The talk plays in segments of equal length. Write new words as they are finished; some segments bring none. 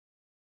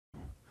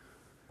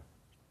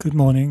Good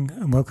morning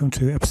and welcome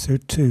to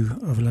episode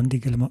 2 of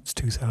Lundy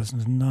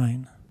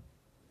 2009.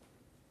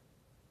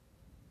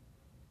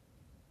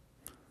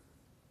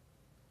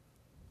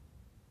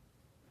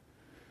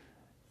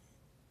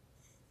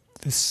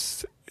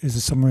 This is a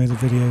summary of the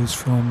videos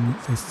from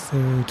the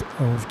 3rd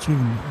of June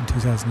in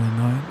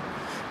 2009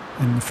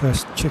 when the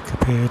first chick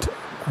appeared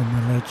on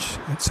the ledge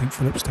at St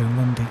Philipstone,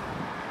 Lundy.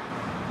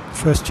 The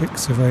first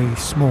chicks are very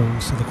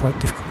small, so they're quite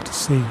difficult to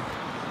see,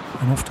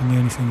 and often the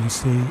only thing you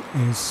see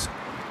is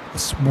a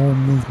small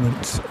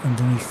movement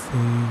underneath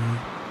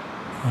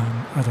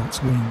the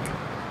adult's wing.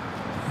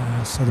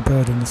 So the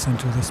bird in the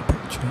centre of this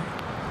picture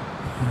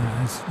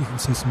you can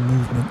see some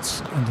movements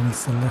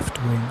underneath the left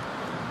wing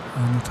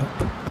on the top.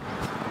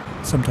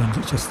 Sometimes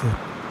it's just the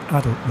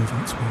adult moving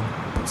its wing,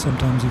 but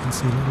sometimes you can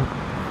see a little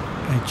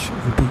edge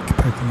of a beak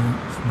poking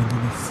out from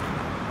underneath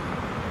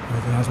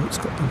where the adult's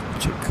got the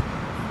chick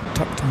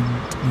tucked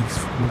underneath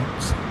for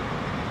warmth.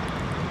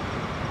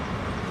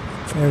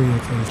 Very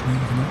occasionally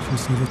you can actually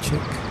see the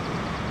chick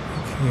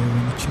here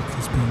when the chick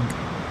is being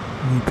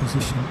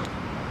repositioned,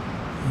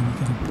 and you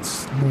get a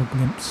small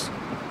glimpse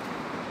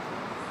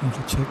of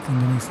the chick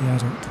underneath the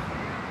adult.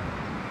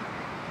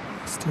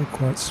 It's still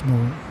quite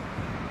small,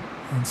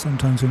 and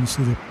sometimes when you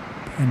see the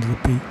end of the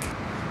beak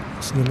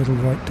you see a little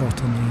white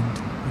dot on the end,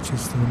 which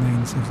is the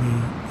remains of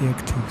the egg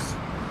tooth,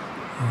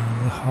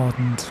 the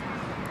hardened,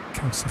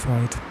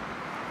 calcified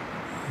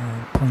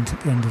point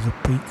at the end of the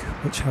beak,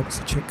 which helps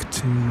the chick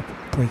to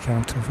break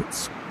out of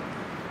its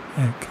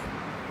egg.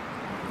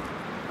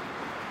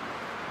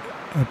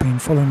 I've been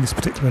following this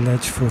particular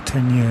ledge for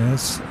 10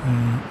 years,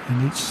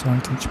 and each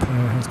site, each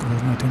pair has got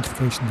an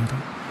identification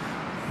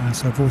letter.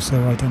 So I've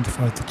also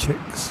identified the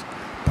chicks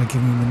by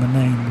giving them a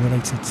name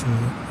related to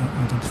that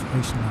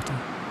identification letter.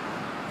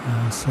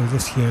 So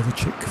this year the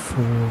chick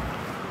for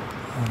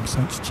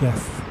site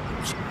Jeff,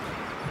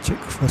 the chick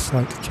for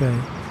site J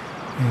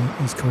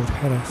is called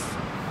Hereth.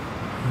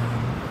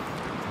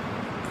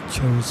 It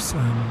chose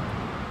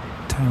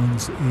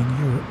towns in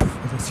Europe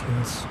for this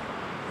year's,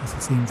 as a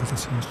theme for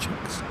this year's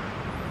chicks.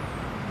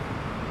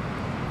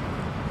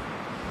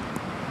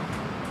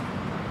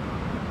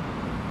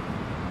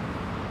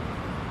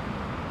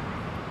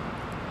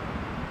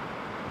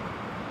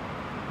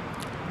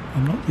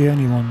 I'm not the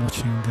only one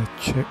watching the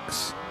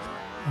chicks.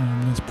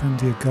 There's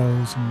plenty of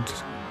gulls and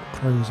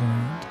crows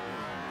around,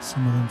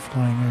 some of them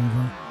flying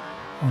over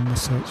on the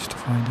search to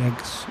find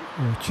eggs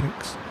or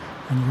chicks,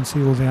 and you can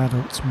see all the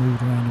adults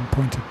moved around and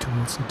pointed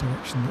towards the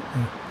direction that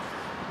the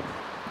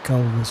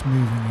gull was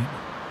moving in.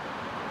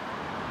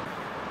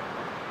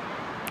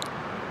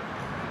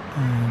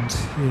 And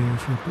here,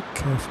 if you look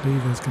carefully,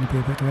 there's going to be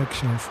a bit of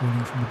eggshell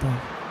falling from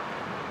above.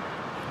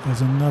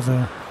 There's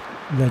another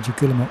ledge of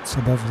guillemots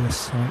above this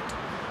site,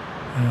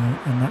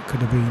 and that could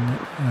have been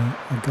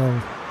a gull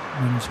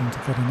managing to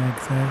get an egg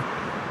there,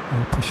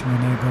 or pushing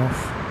an egg off,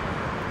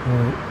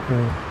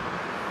 or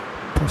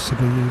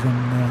possibly even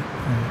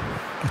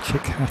a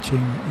chick hatching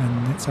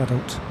and its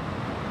adult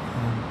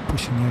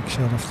pushing the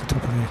eggshell off the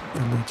top of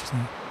the ledge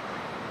there.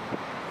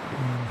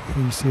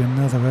 Here you see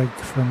another egg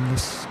from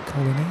this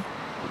colony.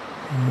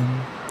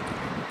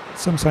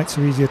 Some sites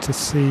are easier to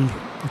see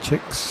the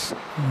chicks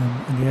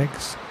and the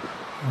eggs.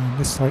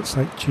 This site,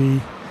 Site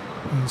G,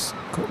 has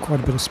got quite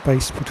a bit of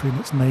space between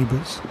its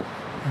neighbours,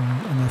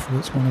 and therefore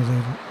it's one of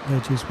the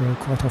ledges where I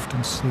quite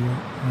often see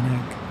an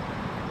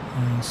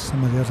egg.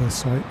 Some of the other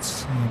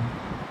sites,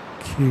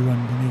 Q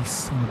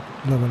underneath on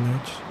a lower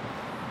ledge,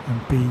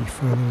 and B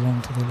further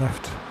along to the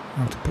left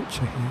outer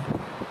picture here,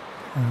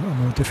 are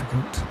more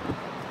difficult.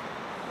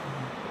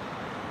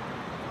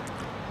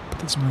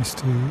 But it's nice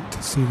to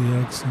see the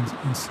eggs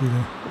and see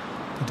the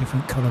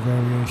different colour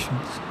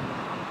variations.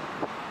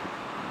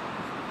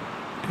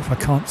 If I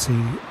can't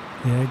see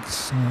the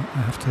eggs, I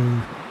have to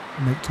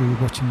make do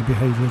watching the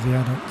behaviour of the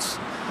adults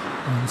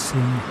and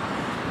seeing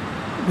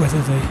whether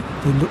they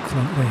look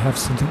like they have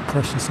something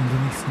precious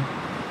underneath them.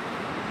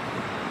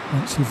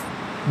 Once you've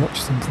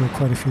watched them for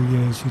quite a few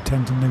years, you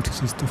tend to notice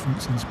this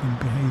differences in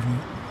behaviour.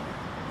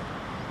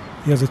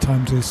 The other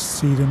time to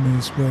see them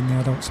is when the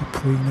adults are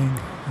preening,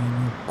 and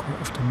they'll quite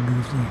often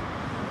move the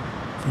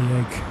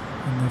egg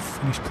when they've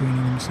finished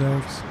preening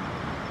themselves.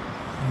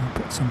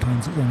 But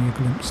sometimes it's only a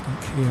glimpse,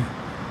 like here,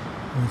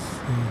 with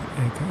the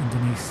egg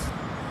underneath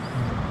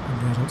when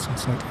the adults are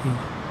site E.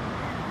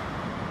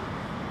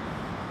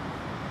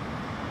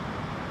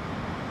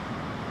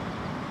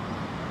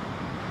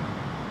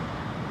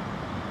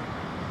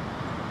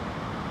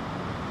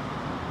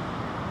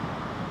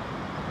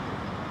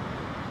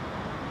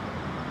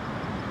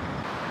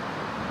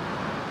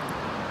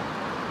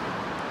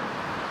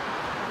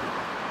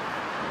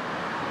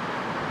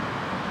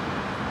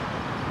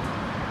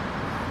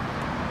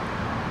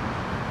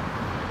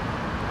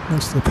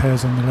 Most of the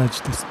pairs on the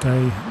ledge this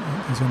day,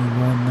 there's only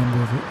one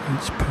member of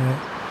each pair,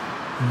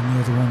 and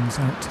the other one's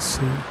out to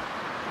sea.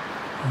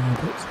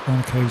 But on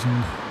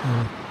occasion,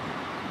 the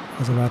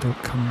other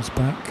adult comes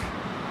back,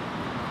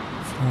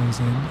 flies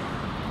in,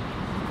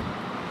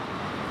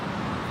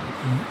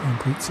 and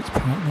greets its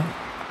partner.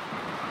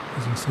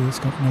 As you see, it's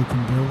got an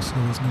open bill, so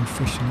there's no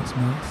fish in its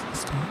mouth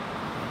this time.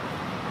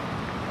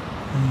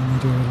 And they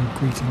do a little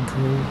greeting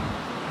call.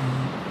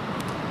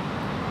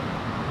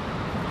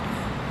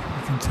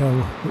 You can tell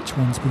which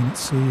one's been at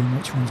sea and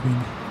which one's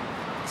been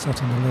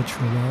sat on the ledge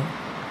for a while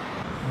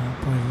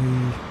by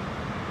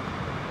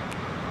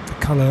the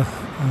colour,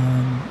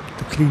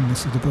 the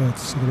cleanness of the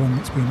birds. So the one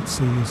that's been at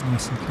sea is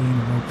nice and clean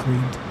and well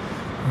preened,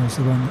 whereas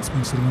the one that's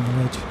been sitting on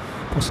the ledge,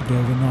 possibly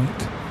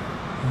overnight,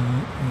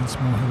 is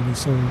more heavily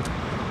soiled.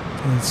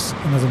 There's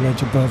another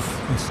ledge above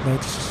this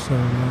ledge, so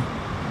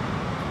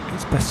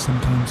it's best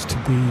sometimes to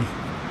be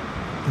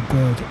the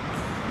bird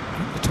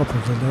at the top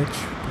of the ledge,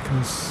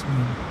 because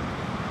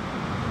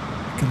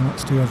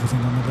guillemots do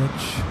everything on the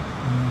ledge,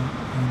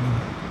 and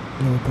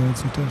the lower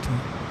birds are dirty.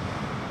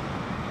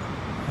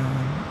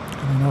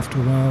 And then after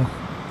a while,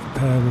 the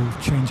pair will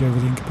change over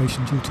the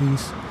incubation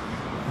duties,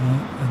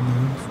 and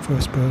the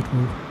first bird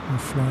will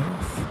fly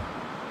off.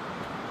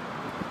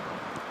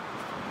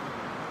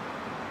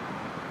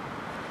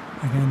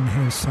 Again,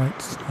 here's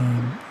site,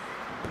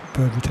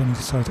 bird returning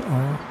to site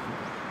R.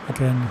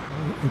 Again,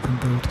 open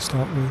bill to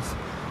start with,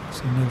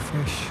 so no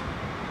fish.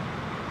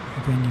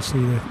 Again, you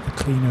see the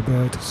cleaner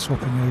bird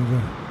swapping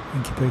over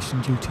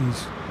incubation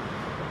duties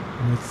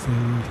with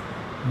the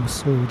more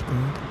soiled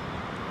bird.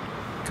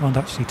 Can't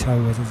actually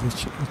tell whether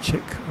there's a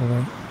chick or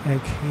an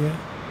egg here.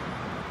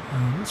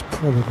 It's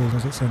probable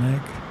that it's an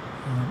egg.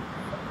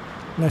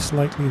 Less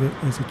likely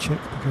that there's a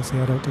chick because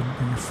the adult didn't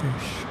bring a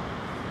fish.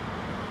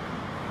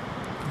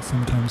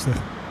 Sometimes the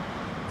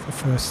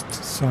first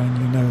sign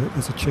you know that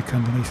there's a chick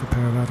underneath a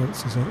pair of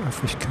adults is a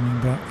fish coming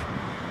back,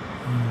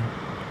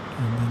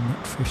 and then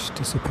that fish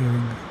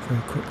disappearing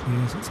very quickly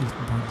as it's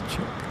eaten by the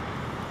chick.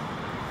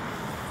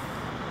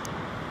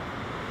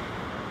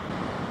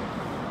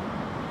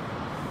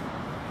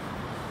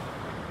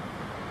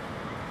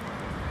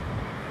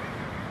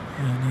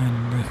 And then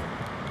the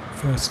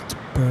first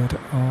bird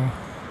R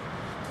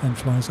then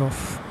flies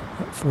off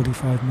at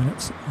 47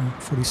 minutes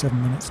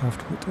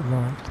after it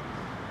arrived.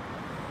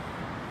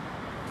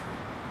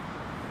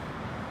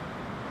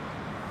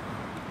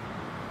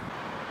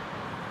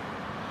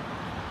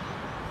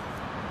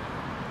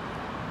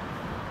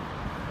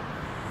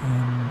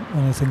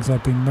 One of the things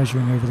I've been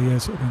measuring over the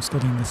years that I've been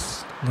studying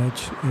this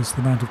ledge is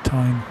the amount of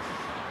time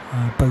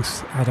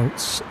both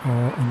adults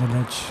are on the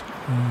ledge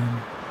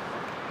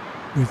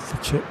with the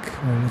chick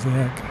or with the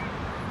egg.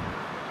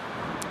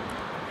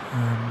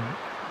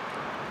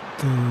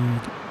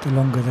 The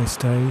longer they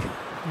stay,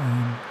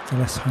 the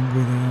less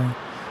hungry they are,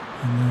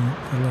 and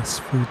the less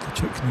food the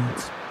chick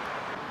needs.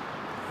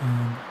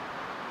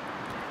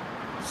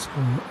 So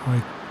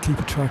I keep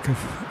a track of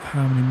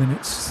how many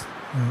minutes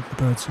the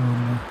birds are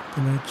on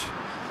the ledge.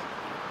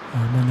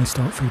 When they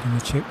start feeding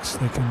the chicks,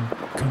 they can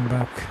come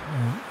back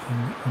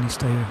and only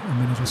stay a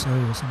minute or so,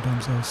 or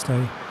sometimes they'll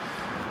stay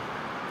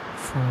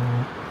for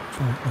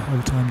the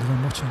whole time that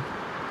I'm watching.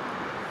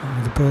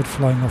 The bird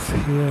flying off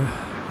here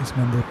is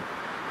member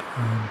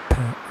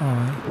pair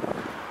I,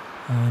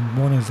 and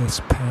one of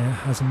this pair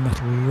has a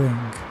metal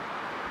ring,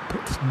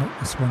 but not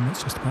this one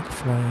that's just about to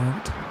fly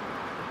out.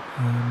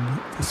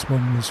 This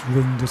one was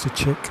ringed as a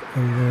chick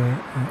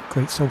over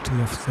Great Salty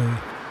off the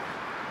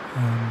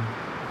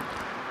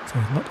so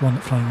not the one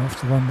that's flying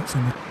off, the one that's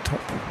in the top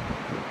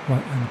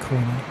right hand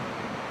corner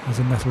has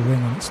a metal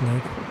ring on its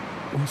leg.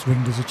 And it's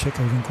ringed as a chick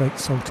over in Great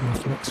Salty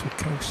off the Wexford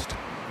coast.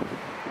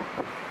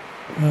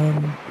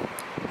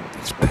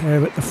 This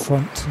pair at the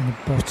front and the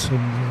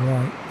bottom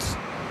right,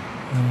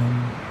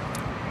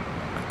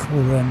 I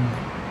call them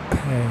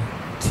pair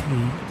T.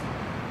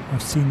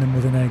 I've seen them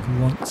with an egg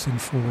once in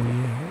 4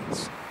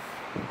 years,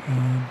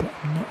 but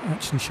I'm not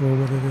actually sure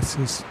whether this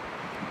is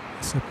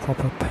a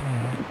proper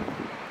pair.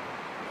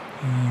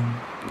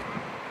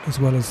 As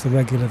well as the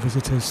regular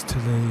visitors to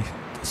the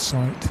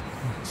site,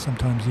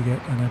 sometimes you get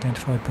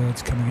unidentified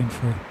birds coming in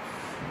for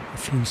a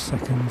few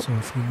seconds or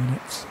a few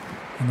minutes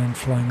and then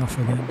flying off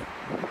again.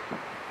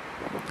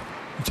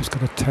 You just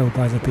got to tell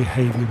by the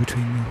behaviour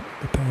between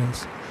the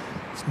pairs.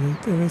 So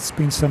there has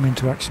been some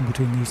interaction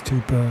between these two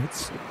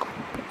birds,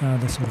 but now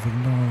they're sort of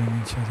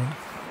ignoring each other.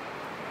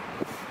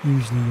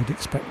 Usually you'd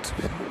expect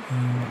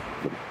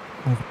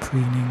more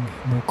preening,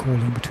 more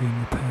calling between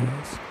the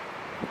pairs.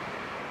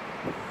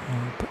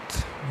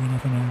 But you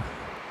never know.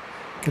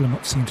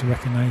 Guillemots seem to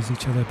recognise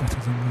each other better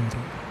than we do.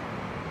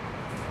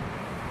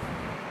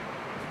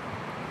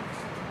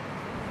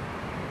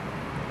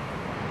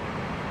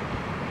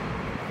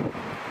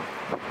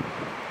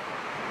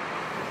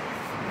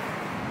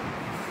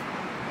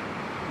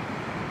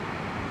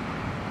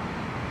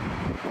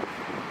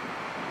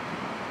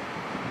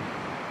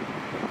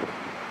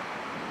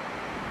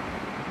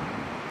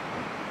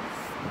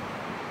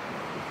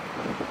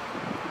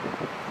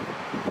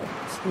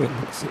 It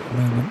looks at the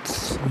moment,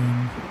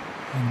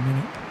 in a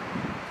minute,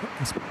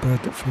 this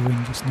bird that flew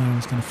in just now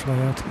is going to fly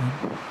out again,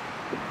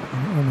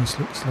 and it almost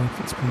looks like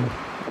it's been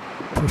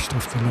pushed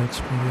off the ledge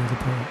by the other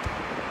bird,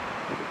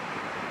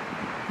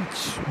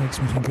 which makes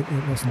me think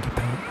it wasn't a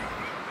pair.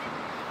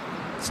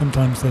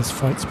 Sometimes there's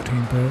fights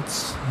between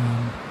birds,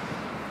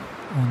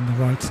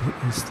 right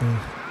is the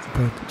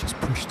bird that just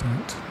pushed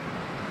out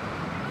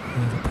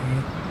the other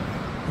pair,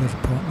 the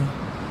other partner,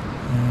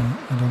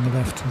 and on the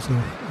left is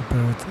a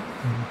bird,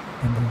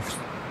 member of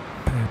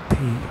pair P.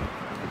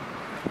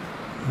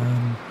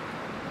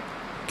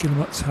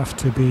 Guillemots have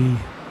to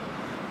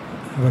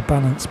have a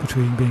balance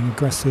between being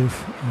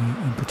aggressive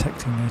and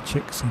protecting their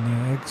chicks and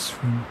their eggs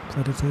from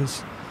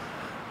predators,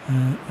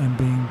 and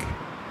being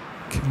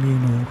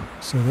communal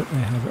so that they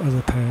have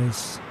other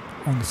pairs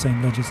on the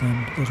same ledge as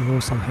them that are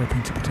also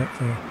helping to protect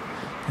their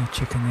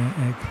chick and their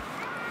egg.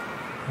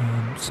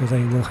 So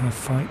they will have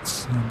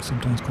fights,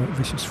 sometimes quite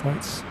vicious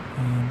fights,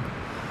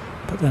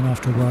 but then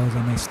after a while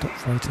they may stop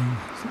fighting,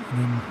 and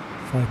then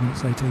 5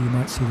 minutes later you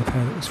might see the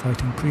pair that was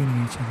fighting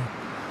preening each other.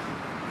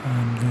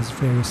 There's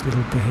various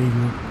little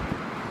behavioural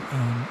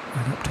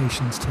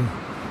adaptations to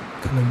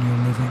colonial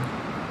living.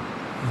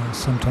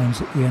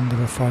 Sometimes at the end of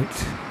a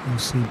fight you'll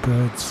see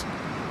birds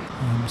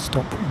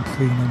stop and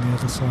preen on the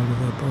other side of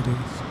their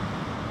bodies,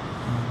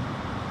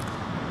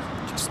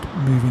 just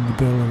moving the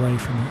bill away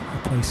from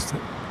a place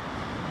that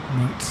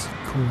might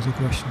cause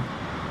aggression.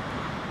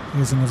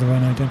 Here's another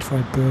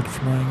unidentified bird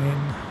flying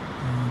in.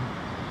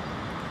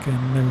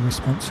 Again, no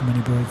response from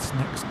any birds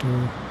next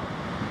door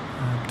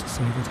to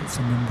say that it's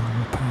a member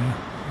of a pair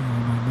or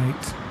my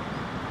mate.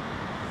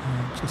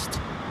 Just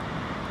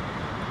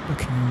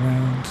looking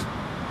around,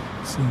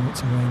 seeing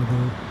what's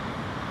available.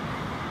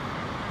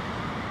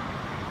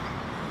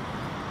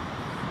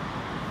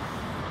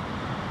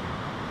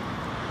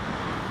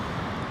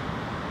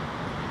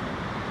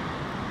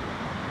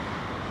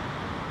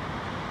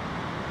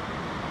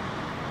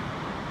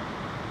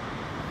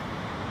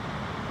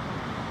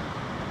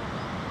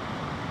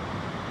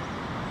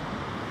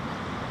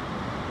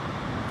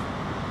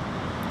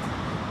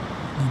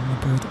 And the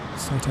bird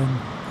sat on,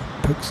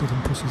 pokes it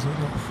and pushes it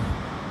off.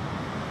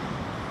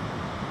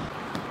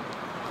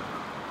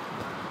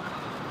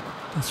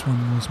 This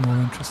one was more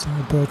interesting.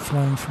 A bird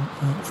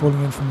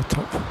falling in from the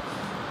top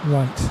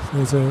right.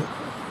 There's a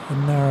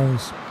narrow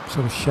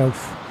sort of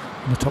shelf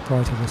on the top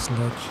right of this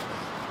ledge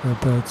where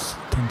birds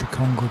tend to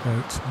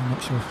congregate. I'm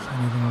not sure if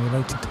any of them are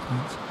related to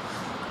that.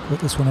 But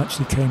this one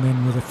actually came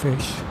in with a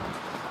fish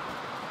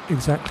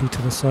exactly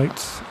to the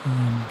site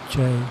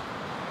J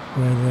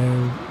where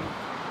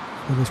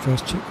the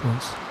first chick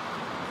was.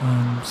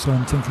 So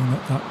I'm thinking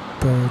that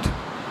bird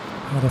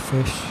had a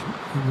fish.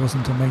 It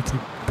wasn't a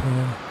mated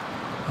pair,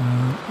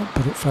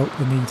 but it felt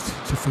the need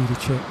to feed a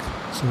chick,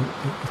 so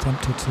it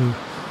attempted to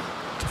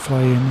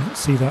fly in,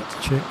 see that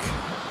chick,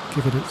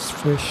 give it its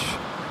fish,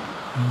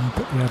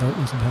 but the adult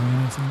wasn't having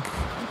anything,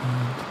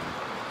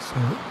 so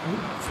it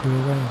flew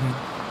away again.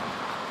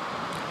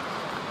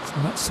 So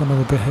that's some of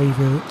the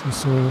behaviour that we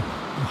saw,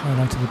 the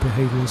highlight of the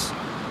behaviours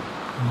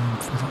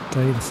for that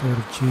day, the 3rd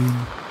of June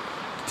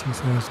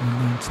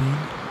 2019.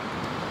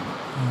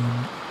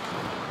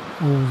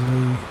 All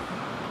the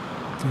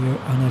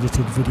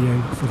unedited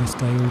video for this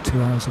day, all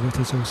 2 hours of it,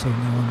 is also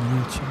now on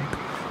YouTube.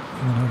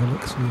 You want to have a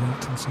look through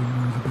that and see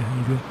more of the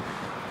behaviour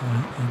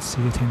and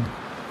see it in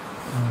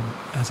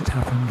as it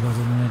happened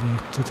rather than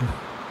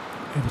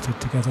edited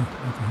together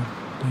like I have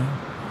now.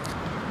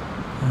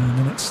 And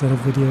the next set of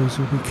videos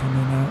will be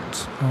coming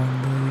out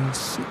on the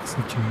 6th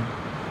of June.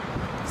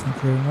 Thank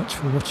you very much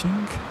for watching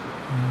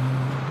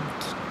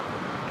and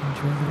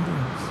enjoy the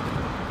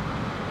videos.